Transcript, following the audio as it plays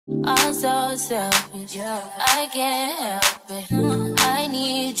I'm so selfish, I can't help it. I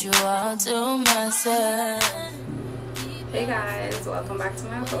need you all to myself. Hey guys, welcome back to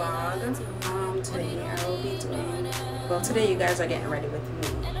my vlog. Today I will be doing, well, today you guys are getting ready with me.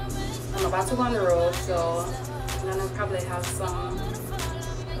 I'm about to go on the road, so I'm gonna probably have some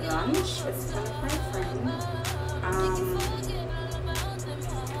lunch with one of my friends.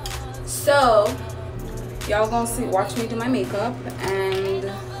 So y'all gonna watch me do my makeup,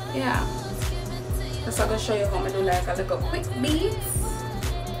 and yeah, just I'm gonna show you how I'm gonna do like a little quick beats,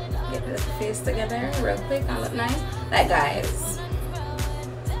 get the face together real quick and look nice. Like guys,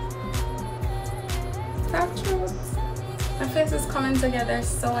 talk truth, my face is coming together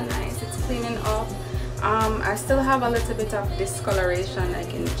so nice. It's cleaning up. I still have a little bit of discoloration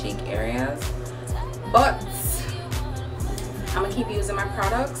like in the cheek areas, but I'm gonna keep using my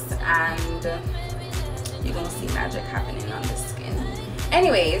products and you're gonna see magic happening on the skin.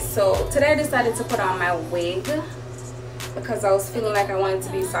 Anyways, so today I decided to put on my wig because I was feeling like I wanted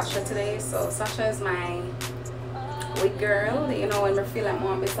to be Sasha today. So Sasha is my wig girl, you know, when I feel like I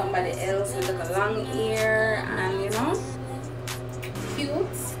want to be somebody else with like a long ear and, you know,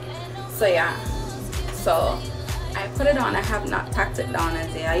 cute. So yeah, so I put it on. I have not tacked it down as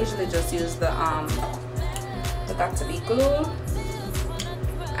yet. I usually just use the Got2b glue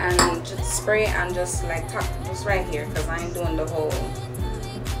and just spray and just like tap just right here, because I ain't doing the whole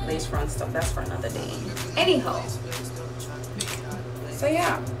lace front stuff. That's for another day. Anyhow, so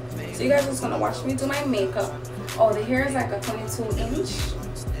yeah, so you guys just gonna watch me do my makeup. Oh, the hair is like a 22-inch.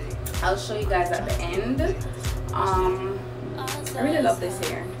 I'll show you guys at the end. I really love this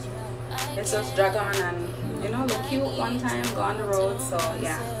hair. It's just drag on and, you know, look cute one time, go on the road. So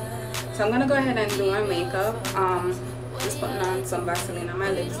yeah, so I'm gonna go ahead and do my makeup. Just putting on some Vaseline on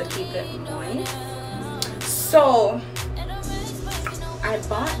my lips to keep it moist. So I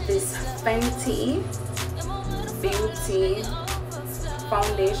bought this Fenty Beauty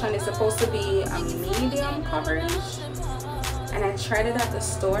foundation. It's supposed to be a medium coverage, and I tried it at the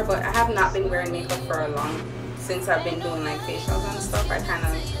store, but I have not been wearing makeup for a long, since I've been doing like facials and stuff. I kind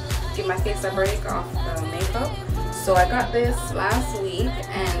of give my face a break off the makeup. So I got this last week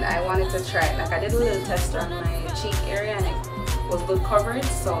and I wanted to try it. Like I did a little test on my cheek area and it was good coverage.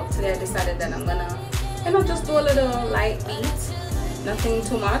 So today I decided that I'm gonna, you know, just do a little light beat, nothing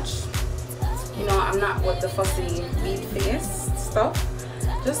too much. You know, I'm not with the fussy bead face stuff.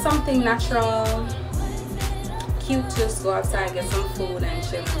 Just something natural, cute. Just go outside, get some food and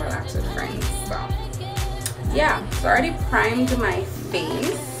chill and relax with friends. So yeah, so I already primed my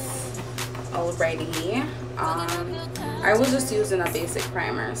face already. I was just using a basic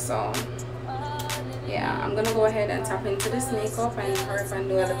primer, so yeah, I'm gonna go ahead and tap into this makeup and hurry up and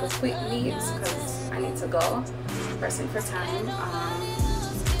do a little quick beats because I need to go, pressing for time.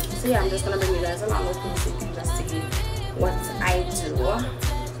 So yeah, I'm just gonna bring you guys along with me so you can just see what I do.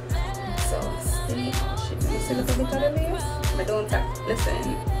 So see, oh shit, let me see a little bit of the lace, but don't tack,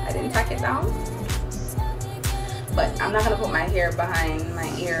 listen, I didn't tack it down. But I'm not gonna put my hair behind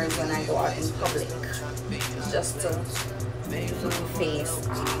my ears when I go out in public. It's just to do my face,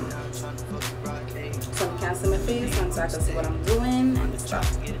 so you can see my face and so I can see what I'm doing and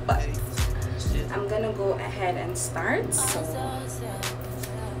stuff. But I'm gonna go ahead and start. So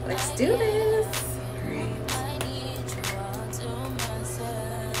let's do this.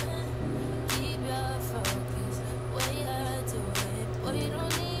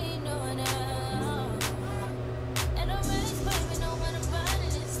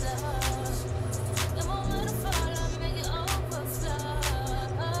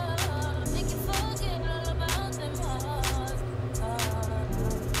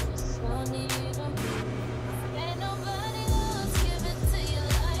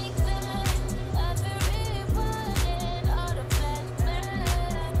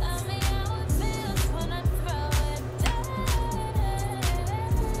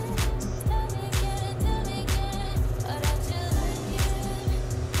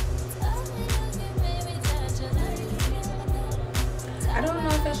 I don't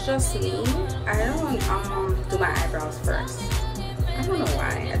know if it's just me. I don't do my eyebrows first. I don't know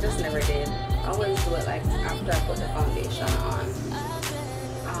why. I just never did. I always do it like after I put the foundation on.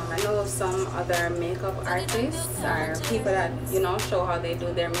 I know some other makeup artists or people that, you know, show how they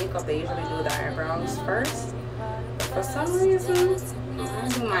do their makeup. They usually do the eyebrows first. But for some reason, I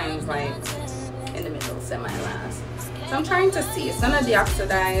do mine like in the middle, semi-last. So I'm trying to see. It's gonna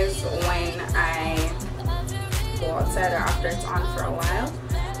deoxidize when I go outside or after it's on for a while.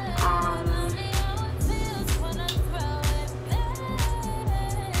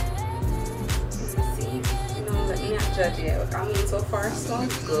 Let me see, you know, let me can't judge yet. I mean, so far so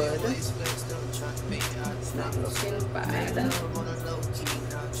good. It's not looking bad.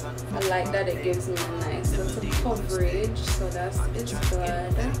 I like that it gives me a nice little coverage, so that is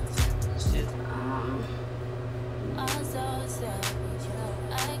good.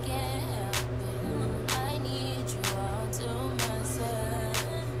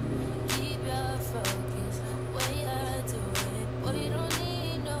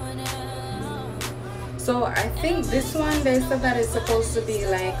 So I think this one, they said that it's supposed to be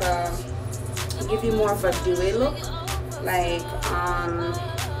like give you more of a dewy look, like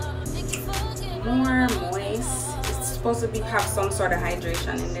more moist. It's supposed to be have some sort of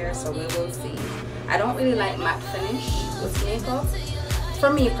hydration in there, so we will see. I don't really like matte finish with makeup.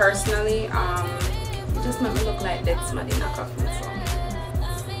 For me personally, it just makes me look like that somebody knock off me. So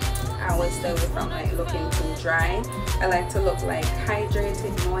I always stay away from like looking too dry. I like to look like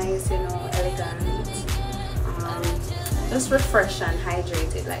hydrated, moist, you know, elegant. Just refresh and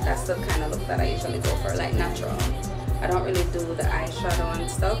hydrated. Like that's the kind of look that I usually go for, like natural. I don't really do the eyeshadow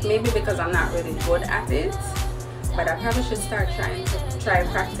and stuff, maybe because I'm not really good at it, but I probably should start trying to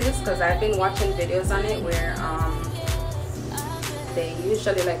practice, because I've been watching videos on it where they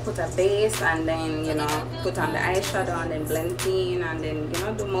usually like put a base and then, you know, put on the eyeshadow and then blend in and then, you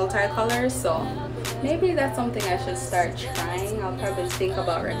know, do multicolors. So maybe that's something I should start trying. I'll probably think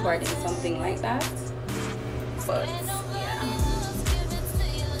about recording something like that. But yeah,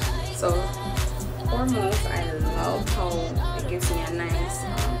 so foremost, I love how it gives me a nice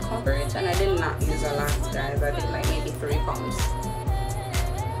coverage, and I did not use a lot, guys. I did like maybe 3 pumps,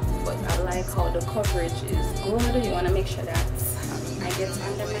 but I like how the coverage is good. You want to make sure that I get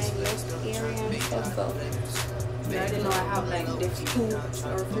under my lip area and stuff. So I already know I have like 2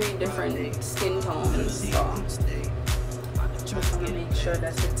 or 3 different skin tones, so just want to make sure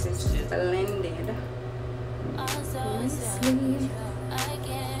that it is blended nicely.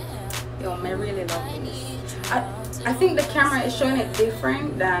 Yo, I really love this. I think the camera is showing it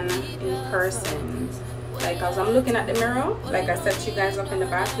different than in person. Like as I'm looking at the mirror, like I set you guys up in the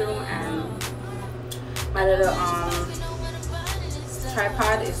bathroom, and my little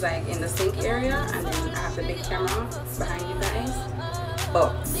tripod is like in the sink area, and then I have the big camera behind you guys.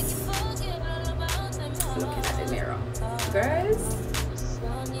 But looking at the mirror, guys,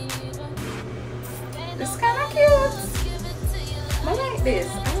 this is kind of cute. I like this.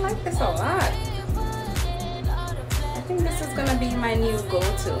 I like this a lot. I think this is gonna be my new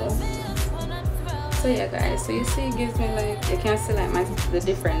go-to. So yeah, guys. So you see, it gives me like, you can't see like the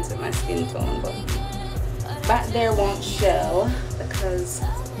difference in my skin tone, but back there won't show because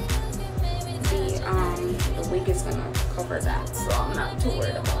the wig is gonna cover that. So I'm not too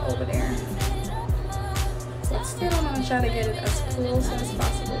worried about over there. But still, I'm gonna try to get it as close as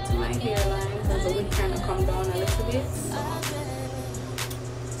possible to my hairline because the wig kind of come down a little bit. So.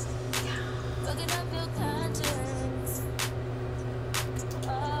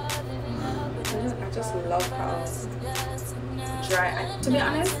 I just love how dry. To be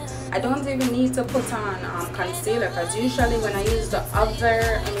honest, I don't even need to put on concealer, because usually when I use the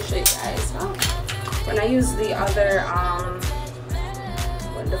other, let me show you guys. When I use the other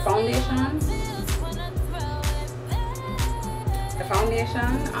the foundation,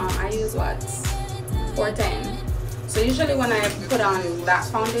 I use what, 410. So usually when I put on that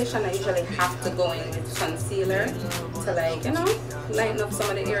foundation, I usually have to go in with concealer to, like, you know, lighten up some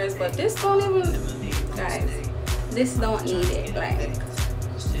of the areas. But this don't even, guys, this don't need it. Like,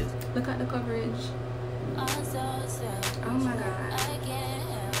 look at the coverage. Oh my god.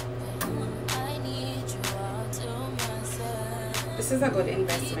 This is a good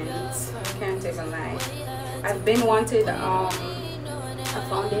investment, can't even lie. I've been wanted a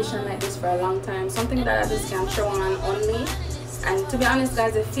foundation like this for a long time, something that I just can show on only. And to be honest,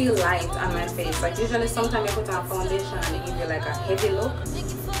 guys, it feels light on my face. Like usually sometimes you put on a foundation and it gives you like a heavy look.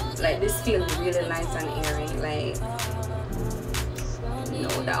 Like this feels really light and airy, like no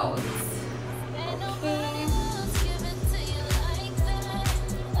doubt.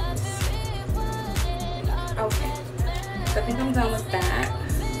 Okay. Okay, so I think I'm done with that.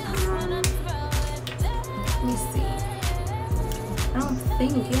 Let me see. I don't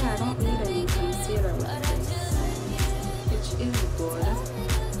think, yeah, I don't need any concealer with this, which is good.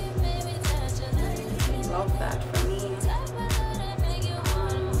 I love that for me.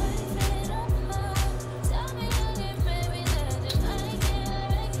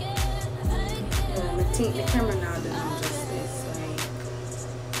 Yeah, I think the camera now does not justice. Like,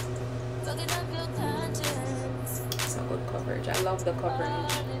 it's a good coverage. I love the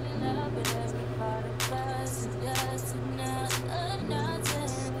coverage.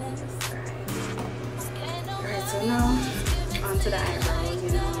 So to the eyebrows, you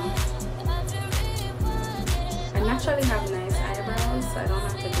know. I naturally have nice eyebrows, so I don't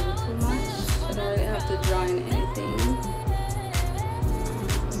have to do too much. I don't really have to draw in anything.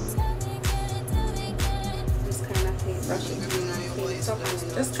 Just kind of brush it in and clean it up and then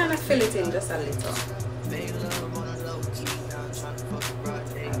just kind of fill it in just a little.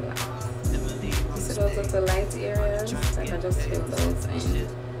 See those little light areas? Like I just fill those in.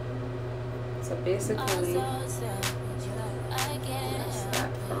 So basically, that's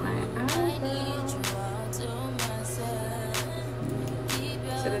that for my eyebrows.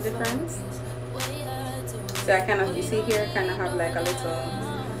 See the difference? So I kind of, you see here, kind of have like a little,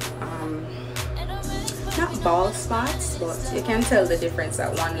 not bald spots, but you can tell the difference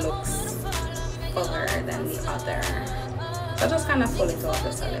that one looks fuller than the other. So I just kind of pull it off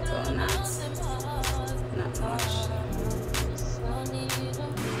just a little, not much.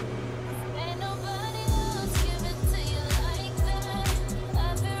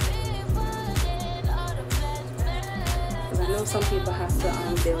 Some people have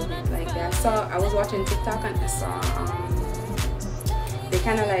to build it like that. So I was watching TikTok and I saw they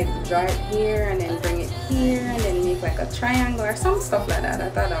kind of like draw it here and then bring it here and then make like a triangle or some stuff like that. I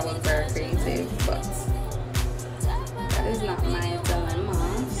thought that was very creative, but that is not my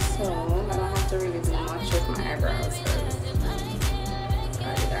dilemma. So I don't have to really do much with my eyebrows because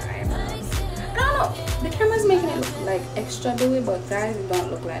I do their eyebrows. I don't know. The camera's making it look like extra dewy, but guys, it don't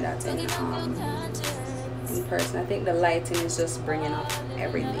look like that in person. I think the lighting is just bringing up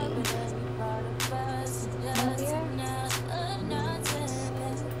everything.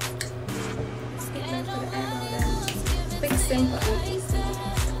 Quick, simple, and easy.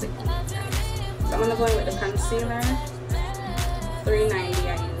 So I'm gonna go in with the concealer. 390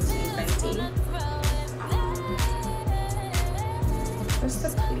 I use in Fenty. Just to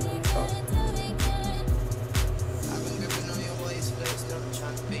clean it up.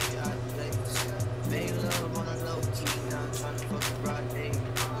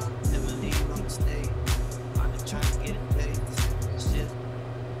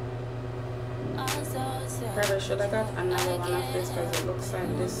 Probably should have got another one of this because it looks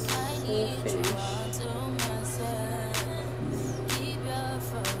like this full finish.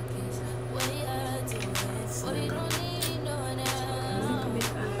 A little bit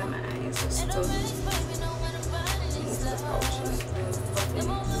under my eyes just to move the pouch.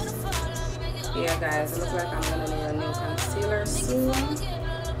 Yeah guys, it looks like I'm gonna need a new concealer soon.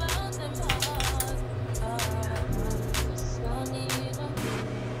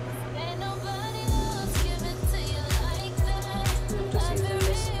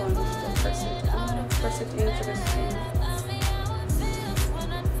 Press it into the skin.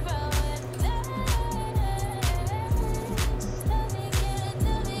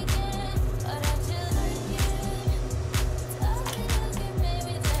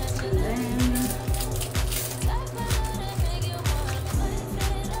 And then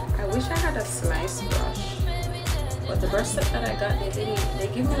I wish I had a slice brush, but the brush set that I got, they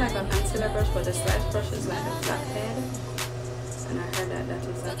give me like a concealer brush, but the slice brush is like a flat head. And I heard that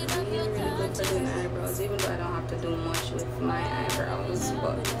is like really, really good for doing eyebrows, even though I don't have to do much with my eyebrows,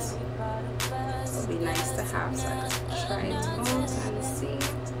 but it would be nice to have, so I can try it out and see.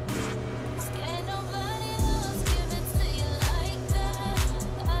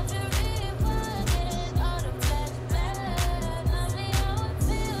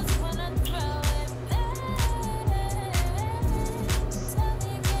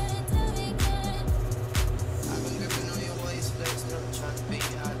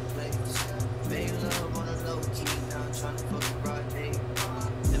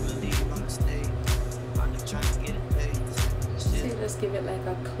 Just give it like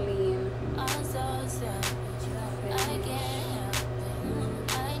a clean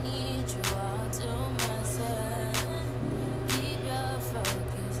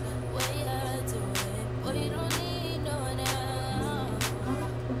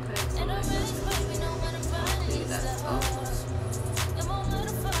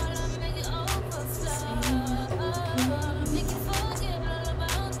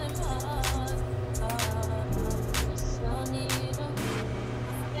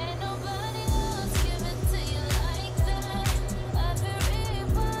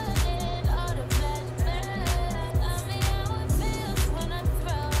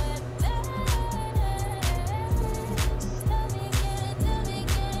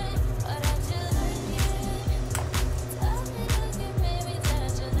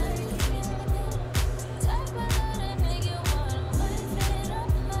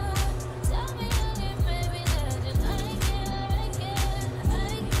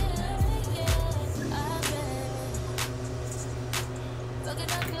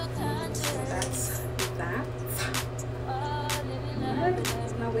So that's that.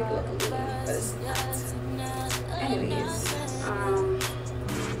 Now we look a little, but it's not. Anyways,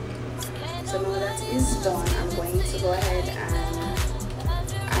 so now that is done, I'm going to go ahead and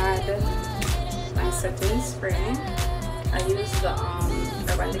add my setting spray. I use the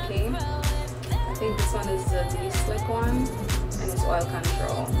Urban Decay. I think this one is the slick one, and it's oil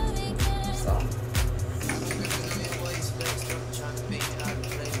control. So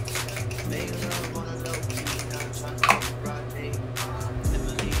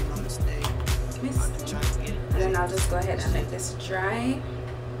and then I'll just go ahead and let this dry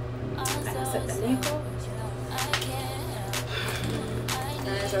and set the makeup.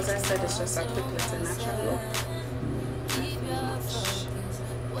 Guys, as I said, it's just a quick little natural look.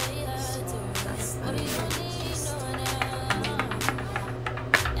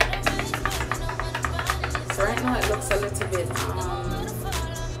 So right now it looks a little bit,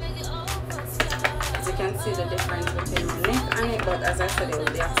 as you can see the difference between my neck and it, but as I said, it will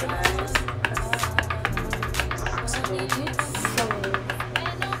be oxidized. Oxygenated, so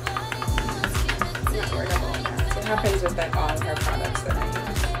I'm not worried about that. It happens with like all of her products that I use.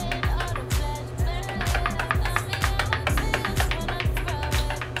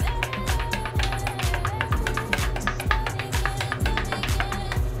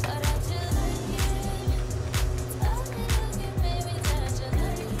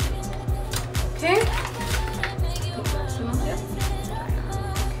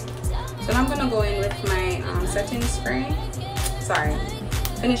 So now I'm gonna go in with my setting spray,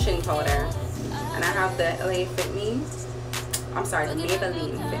 finishing powder, and I have the LA Fit Me. I'm sorry, the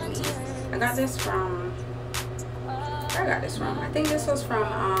Maybelline Fit Me. I got this from, where I got this from? I think this was from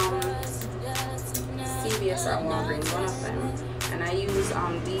CVS or Walgreens, one of them. And I use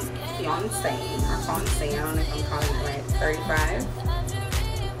Deep Fiance, or Fonse, I don't know if I'm calling it right, 35.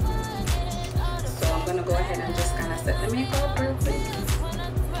 So I'm gonna go ahead and just kind of set the makeup real quick.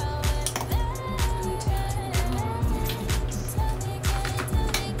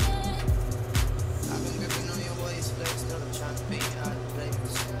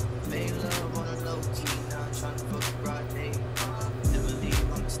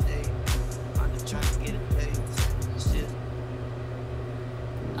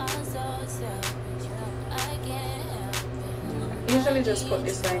 Usually just put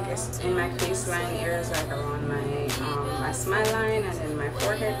this like in my crease line areas, like around my smile line and then my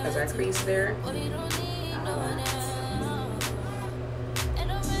forehead, because I crease there. So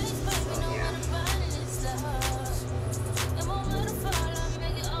yeah,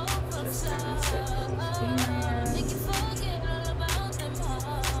 just kind of set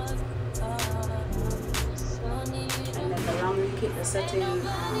and then the longer you keep the setting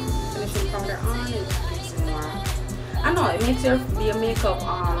finishing powder on, it gives you more. I know it makes your makeup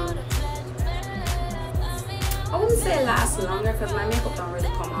I wouldn't say last longer, because my makeup don't really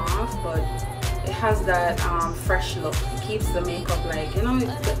come off, but it has that fresh look. It keeps the makeup, like, you know,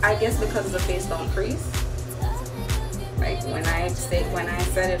 I guess because the face don't crease. Like when I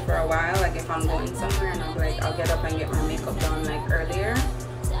set it for a while, like if I'm going somewhere and I'm like, I'll get up and get my makeup done like earlier,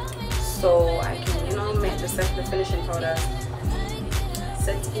 so I can, you know, make the finishing powder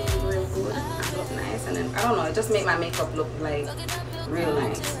set in real good and look nice, and then I don't know, it just make my makeup look like real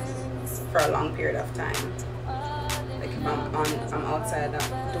nice for a long period of time. Like if I'm outside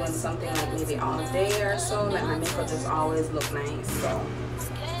doing something like maybe all day or so, like my makeup just always look nice. So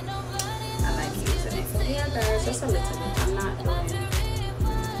I like using it. So yeah guys, just a little bit. I'm not doing,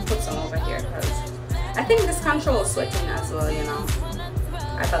 put some over here because I think this controls sweating as well, you know.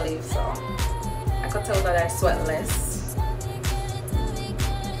 I believe so. I could tell that I sweat less.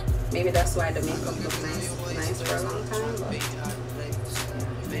 Maybe that's why the makeup looks nice for a long time. But yeah.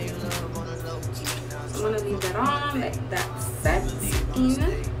 So I'm gonna leave that on, like that sets in,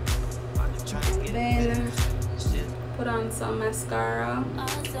 and then put on some mascara, my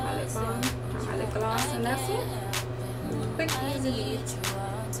lip balm, or my lip gloss, and that's it. Quick, easy beat.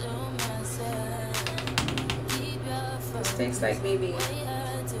 This takes like maybe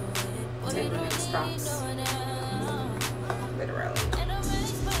 10 minutes tops, literally.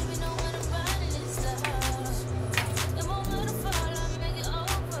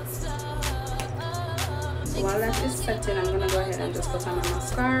 While that is setting, I'm gonna go ahead and just put on my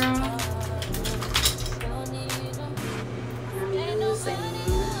mascara. I'm using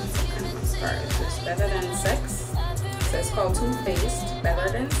mascara. It's Better Than Sex. So it's called Too Faced Better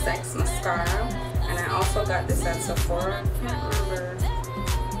Than Sex mascara, and I also got this at Sephora. I can't remember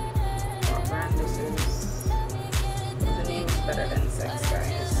what brand this is. The name is Better Than Sex,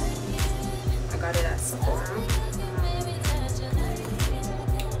 guys. I got it at Sephora.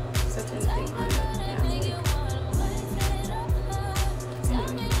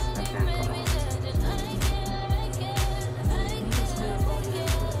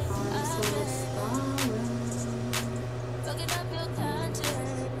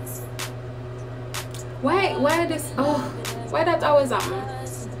 Why this? Oh, why that always happen?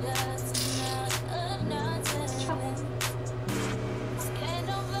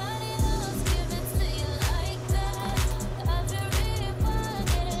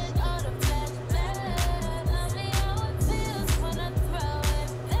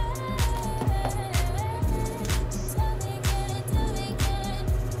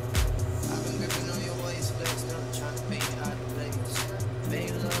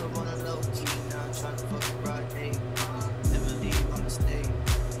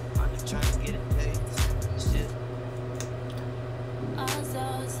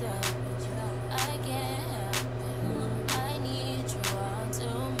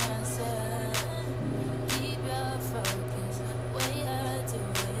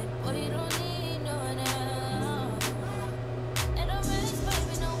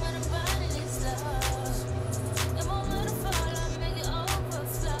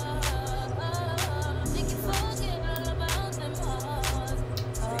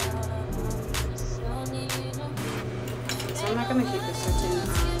 I'm not gonna keep this setting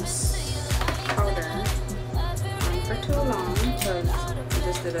powder for too long because I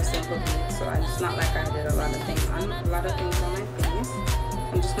just did a simple beat, so it's not like I did a lot of things on my face.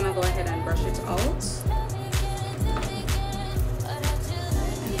 I'm just gonna go ahead and brush it out.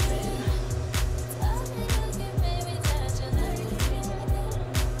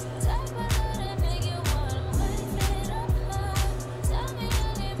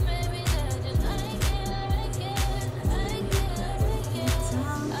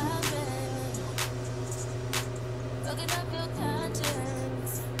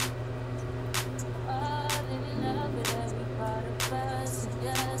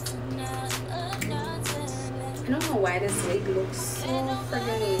 I don't know why this wig looks so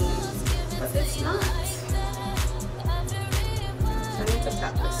friggin' but it's not. So I need to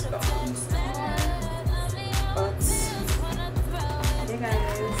pat this down. But hey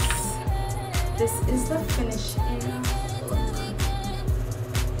guys, this is the finishing look.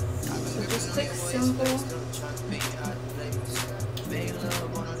 So just quick, simple.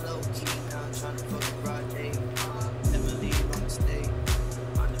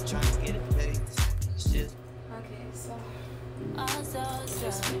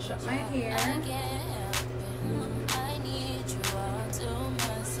 Just finish up my hair.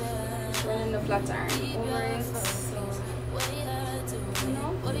 Just running the flat iron over it. So, you know.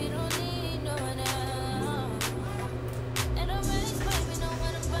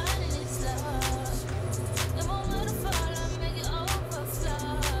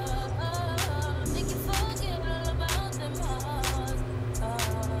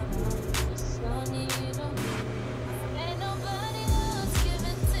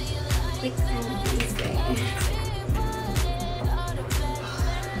 Quick and easy. I'm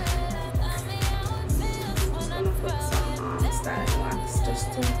just gonna put some styling wax just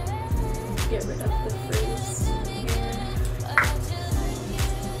to get rid of the frizz here.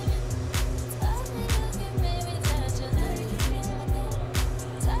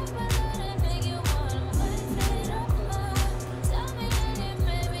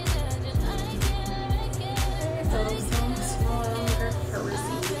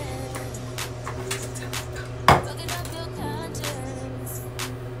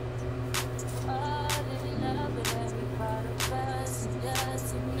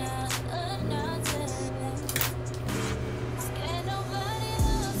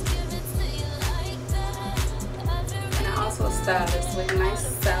 Style this with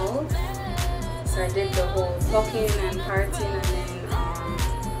myself, so I did the whole plucking and parting and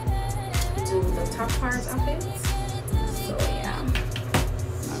then do the top part of it. So yeah,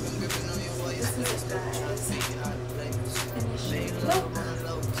 this is it guys, finishing look.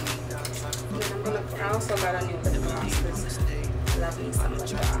 I also got a new lip gloss because I love me some lip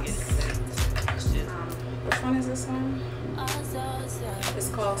gloss. Which one is this one? It's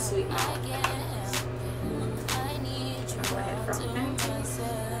called Sweet Mouth. Go ahead from there.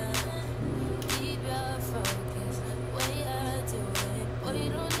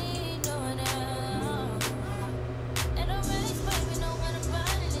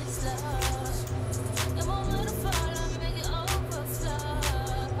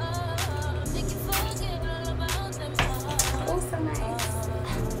 Oh, so nice.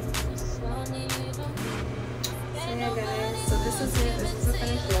 So yeah guys, so this is it. This is the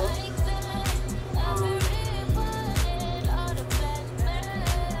finished look.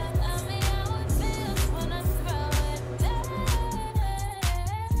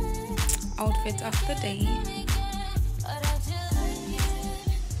 Outfit of the day.